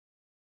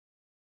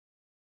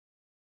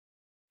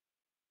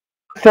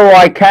So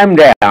I came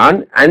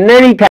down, and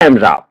then he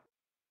comes up.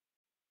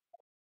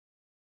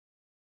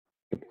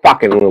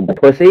 Fucking little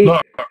pussy.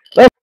 Look,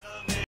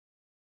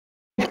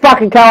 Let's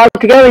fucking go up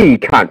together, you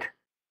cunt.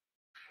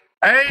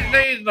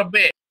 AZ's a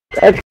bitch.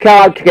 Let's go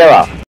up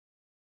together.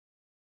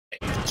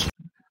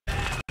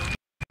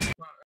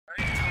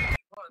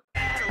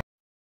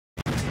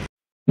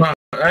 Look,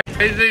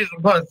 AZ's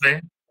a pussy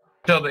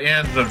till the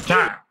ends of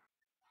time.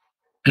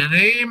 And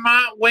he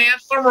might win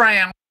some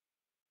rounds.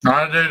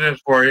 I do this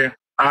for you.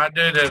 I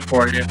do this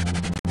for you.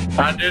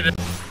 I do this.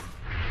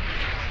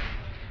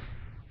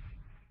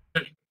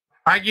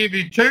 I give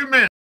you 2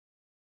 minutes.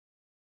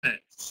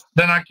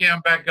 Then I come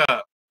back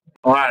up.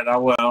 All right, I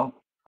will.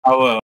 I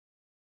will.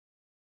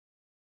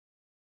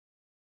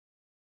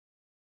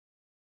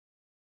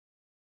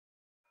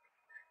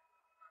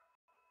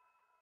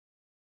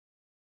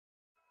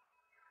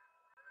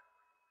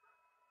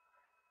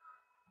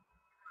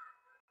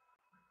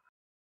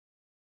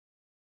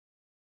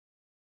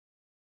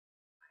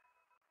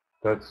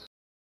 That's.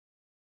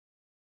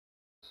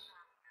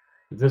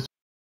 Is this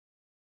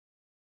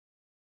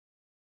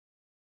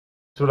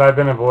what I've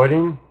been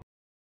avoiding?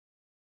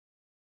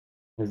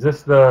 Is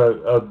this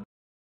the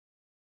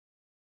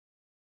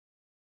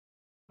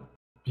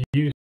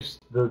abuse,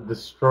 the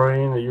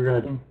destroying that you're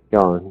gonna do?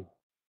 Go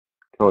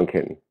on,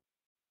 kitten.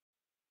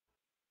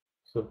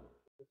 So,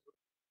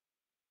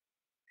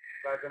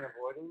 I've been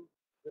avoiding.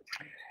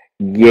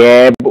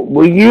 Yeah, but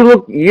well, you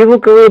look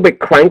a little bit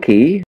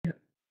cranky.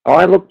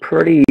 I look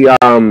pretty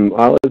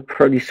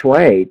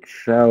sweet.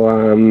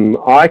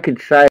 So I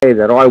could say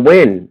that I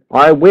win.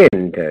 I win,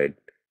 dude.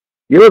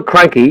 You look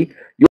cranky.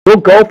 Your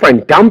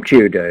girlfriend dumped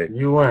you, dude.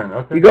 You win.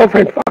 Okay. Your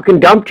girlfriend fucking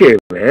dumped you,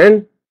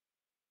 man.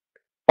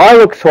 I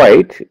look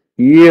sweet.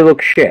 You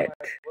look shit.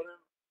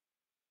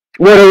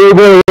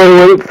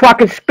 What?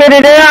 Fucking spit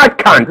it out,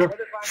 cunt.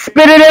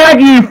 Spit it out,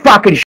 you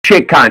fucking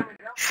shit cunt.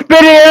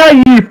 Spit it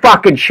out, you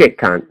fucking shit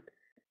cunt.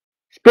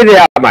 Spit it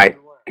out, mate.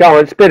 Go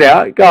on, spit it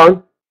out. Go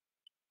on.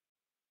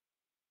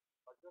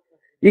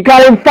 You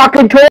can't even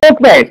fucking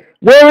talk, man.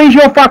 Where is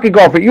your fucking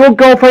girlfriend? Your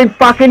girlfriend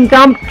fucking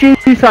dumped you,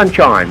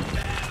 sunshine.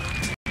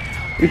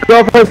 Your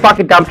girlfriend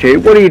fucking dumped you.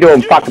 What are you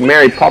doing, fucking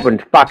Mary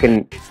Poppins?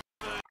 Fucking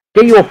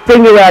get your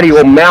finger out of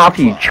your mouth,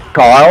 you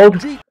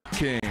child.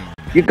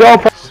 Your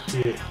girlfriend.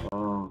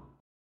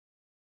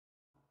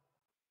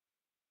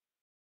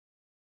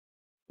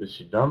 Did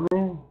she dump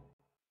me?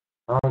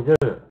 I don't get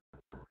it.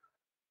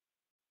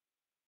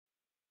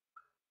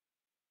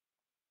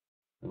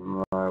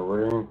 Am I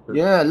waiting for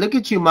Yeah, look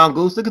at you,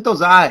 Mongoose. Look at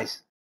those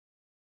eyes.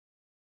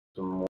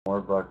 some more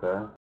about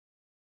that?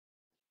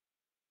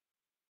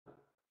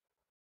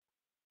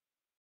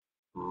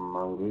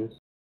 Mongoose.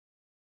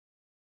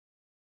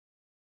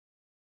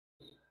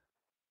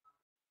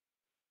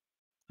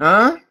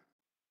 Huh?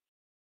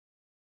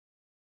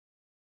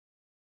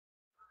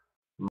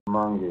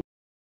 Mongoose.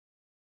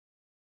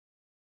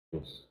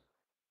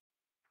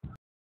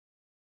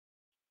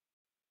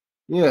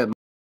 Yeah.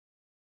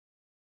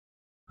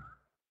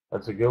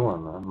 That's a good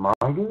one, man.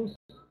 Mongoose?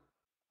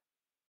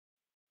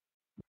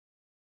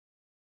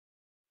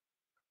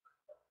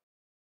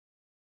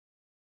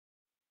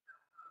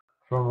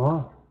 From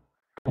what?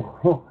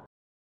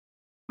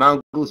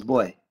 Mongoose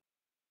boy.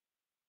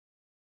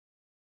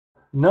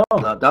 No.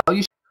 Dog,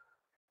 you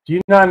Do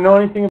you not know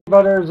anything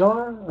about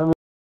Arizona? I mean,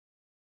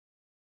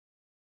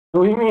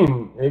 what do you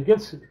mean? It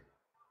gets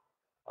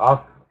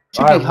off.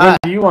 should be When hot.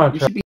 do you want You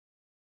to should be.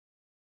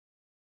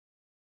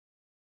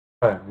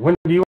 try? When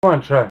do you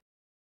want to try?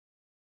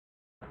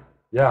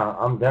 Yeah,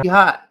 I'm down. Be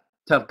hot,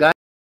 tough guy.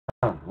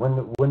 When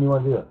do you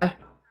want to do it?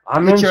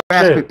 I'm Get your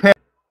ass interested. prepared.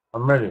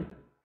 I'm ready.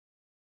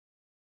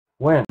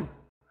 When?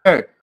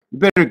 You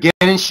better get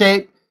in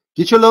shape.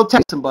 Get your little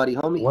test somebody,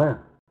 homie. When?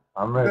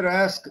 I'm You ready. better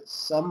ask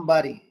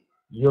somebody.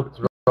 You'll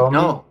throw me?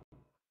 No.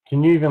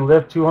 Can you even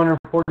lift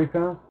 240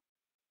 pounds?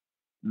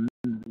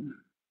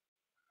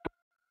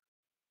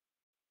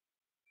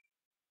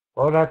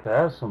 I would have to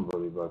ask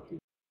somebody about you.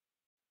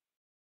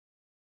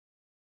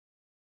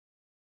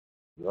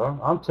 Yeah,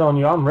 I'm telling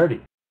you, I'm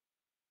ready.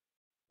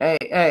 Hey,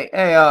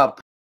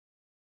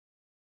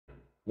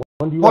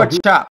 When do you pork want to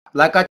do chop.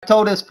 Like I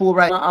told this fool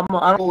right now, I'm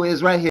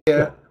always right here.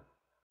 Yeah.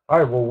 All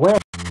right, well, when?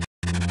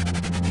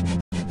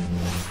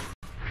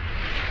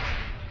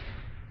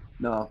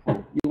 No,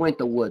 you ain't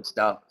the woods,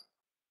 dog.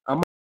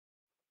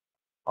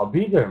 I'll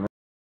be there, man.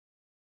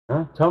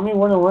 Huh? Tell me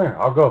when and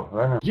where. I'll go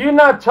right now. You're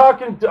not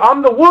talking to...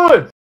 I'm the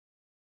woods.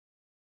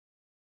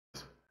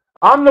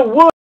 I'm the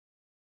woods.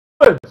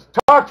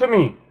 Talk to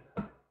me.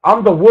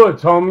 I'm the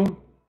woods, homie.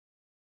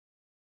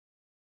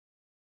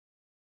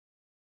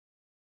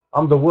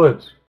 I'm the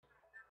woods.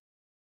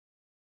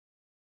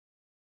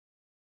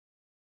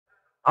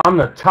 I'm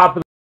the top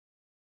of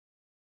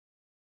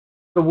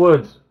the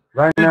woods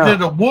right now. Into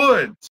the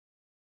woods.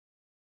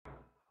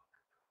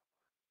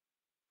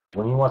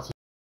 When he wants to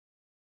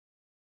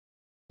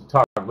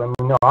talk, let me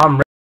know.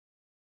 I'm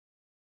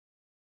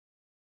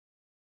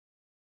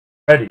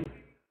ready.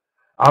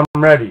 I'm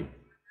ready.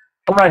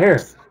 I'm right here.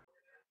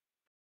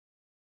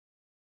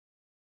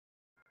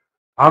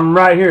 I'm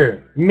right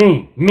here.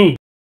 Me.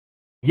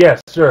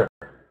 Yes, sir.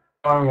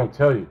 I'm going to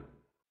tell you.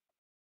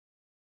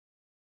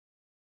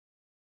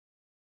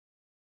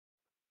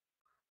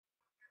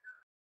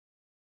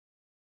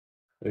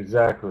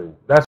 Exactly.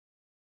 That's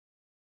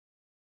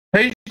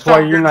why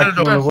you're not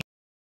doing the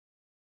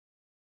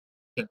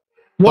wood.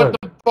 What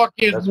the fuck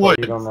is That's wood? Why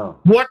you don't know.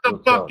 What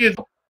the fuck is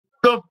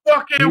the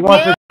fucking you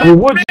wood? The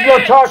woods you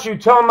gonna talk to?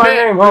 Tell him my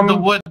name, homie. The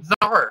woods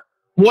are.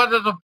 What are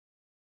the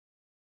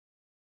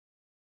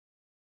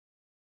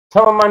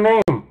Tell him my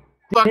name.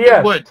 fucking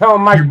Yes. woods? Tell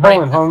him Mike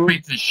Bowen, homie.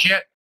 Piece of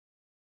shit.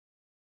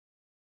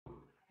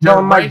 Tell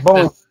him Mike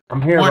Bowen.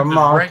 I'm here. I'm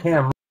on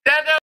camera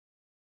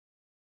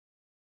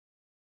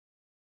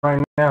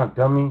right now,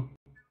 dummy.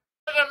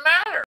 Doesn't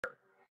matter.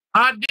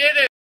 I did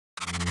it.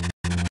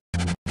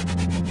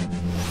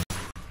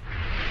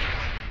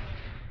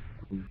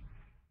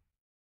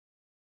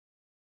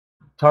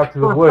 Talk to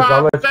the woods.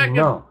 I'll let you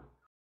know.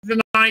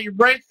 And I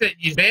erase it,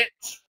 you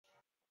bitch.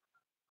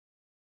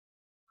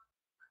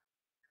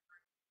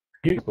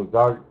 Useful,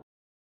 dog.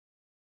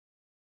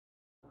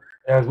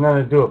 It has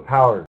nothing to do with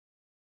power.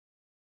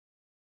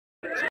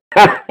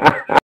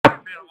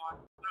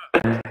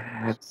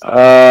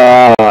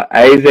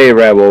 AZ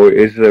Rebel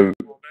is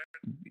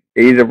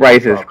he's a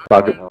racist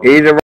fucking,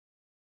 he's a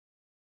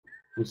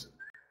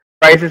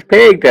racist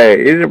pig though,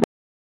 he's a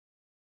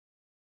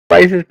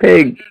racist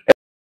pig.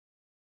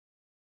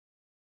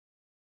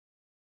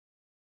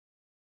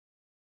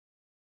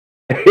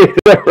 He's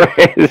a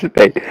racist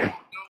pig.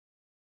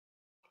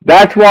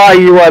 That's why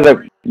you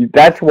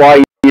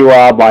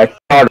are my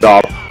start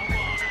off.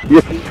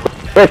 You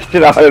switched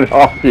it on and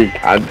off, you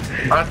cunt.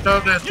 I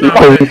told this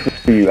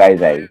you,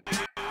 AZ.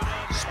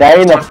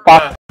 Stay in the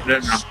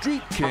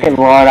fucking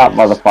line up,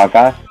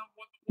 motherfucker.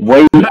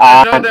 We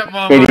aren't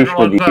finished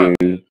with you.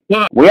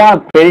 We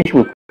aren't finished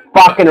with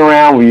fucking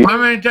around with you.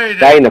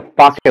 Stay in the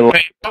fucking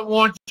line.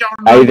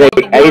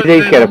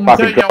 AZ's gonna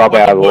fucking drop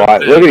out of the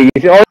light. Look at him,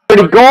 he's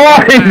already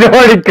gone! He's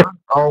already gone!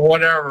 Or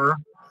whatever.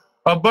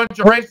 A bunch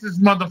of racist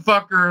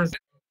motherfuckers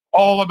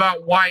all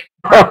about white.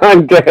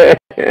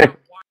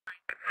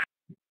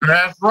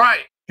 That's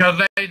right.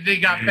 Because AZ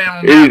got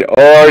found out. He's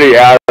already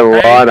out of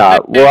the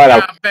lineup. What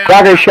a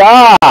fucking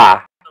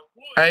shot!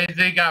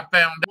 AZ got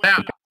found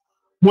out.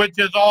 Which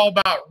is all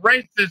about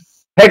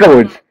racist.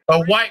 Peckerwoods.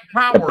 A white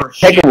power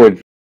shit.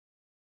 Peckerwoods.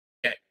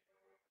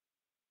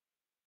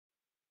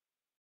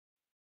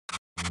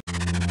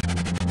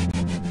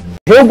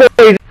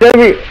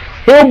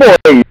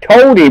 Hillboy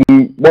told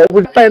him what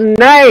was the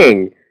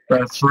name.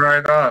 That's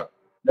right up.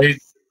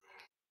 He's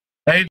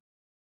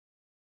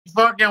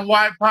fucking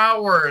white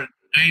power.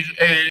 He's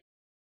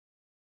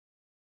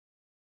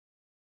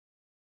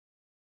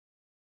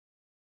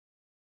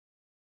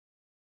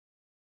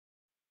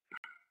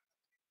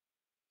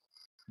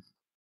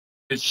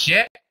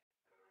shit.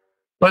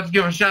 Let's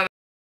give a shout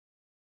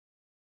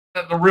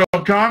out to the real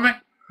comic.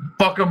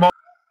 Fuck them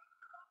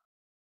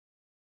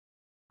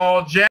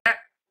all Jack.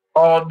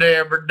 All day,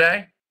 every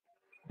day.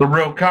 The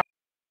real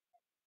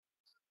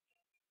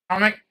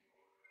comic.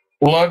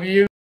 Love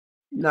you.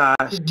 Nah.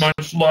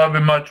 Much love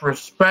and much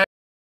respect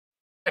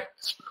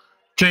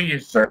to you,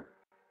 sir.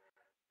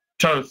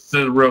 Toast to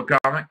the real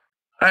comic.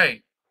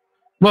 Hey,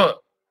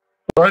 look.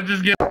 Let's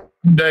just get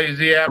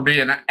Daisy out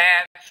being an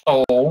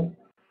asshole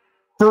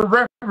for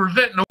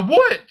representing the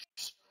woods.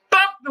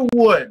 Fuck the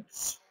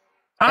woods.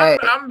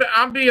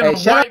 I'm being a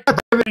white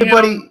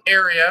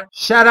area.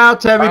 Shout out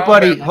to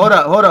everybody. Hold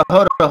up,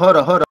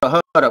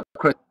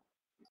 Chris.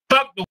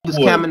 Fuck the woods.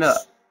 Coming up.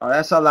 Oh,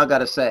 that's all I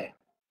gotta say.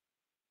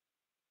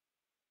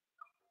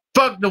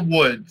 Fuck the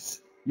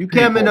woods. You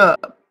coming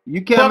up.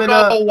 You coming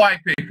up. Fuck all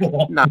white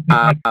people. Nah.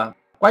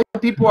 White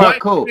people are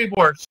cool.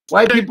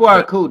 White people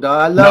are cool,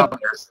 dog.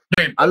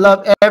 I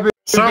love every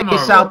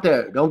race out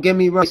there. Don't get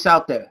me wrong, race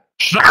out there.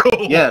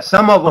 Yeah,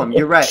 some of them.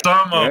 You're right.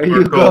 There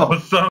you go.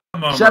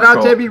 Shout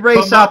out to every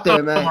race out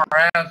there, man.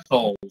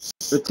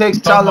 It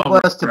takes all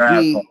of us to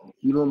be,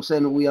 you know what I'm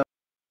saying, who we are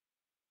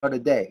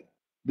today.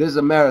 This is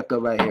America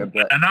right here,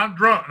 bro. And I'm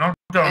drunk. I'm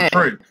telling the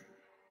truth.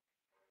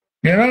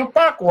 You know,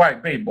 fuck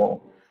white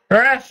people.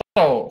 They're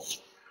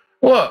assholes.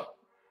 Look,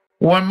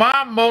 when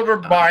my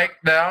motorbike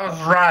that I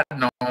was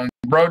riding on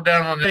broke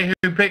down on the day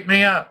who picked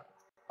me up,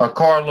 a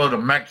carload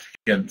of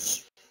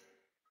Mexicans.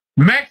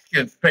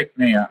 Mexicans picked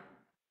me up.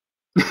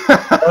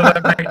 How does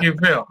that make you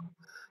feel?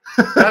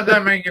 How does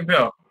that make you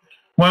feel?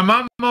 When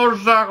my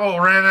motorcycle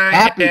ran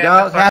out of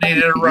gas, I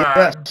needed a ride.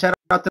 Yeah, shout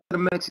out to the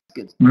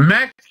Mexicans.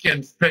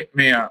 Mexicans picked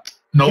me up.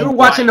 No, you're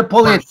watching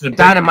Napoleon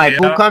Dynamite,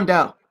 fool. Calm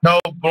down. No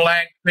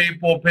black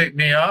people pick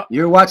me up.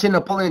 You're watching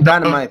Napoleon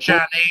Dynamite. No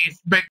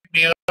Chinese pick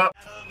me up.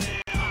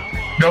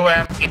 No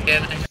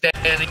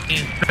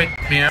Afghanistanis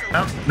pick me up.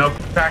 No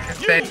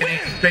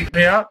Pakistanis pick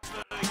me up.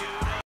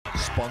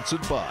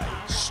 Sponsored by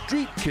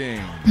Street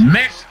Kings.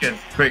 Mexicans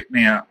pick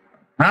me up.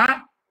 Huh?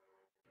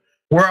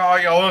 Where are all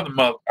y'all other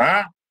mother?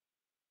 Huh?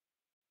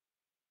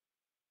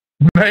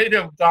 Made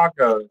them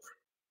tacos.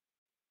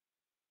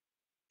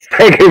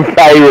 Second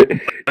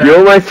favorite.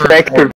 You're my second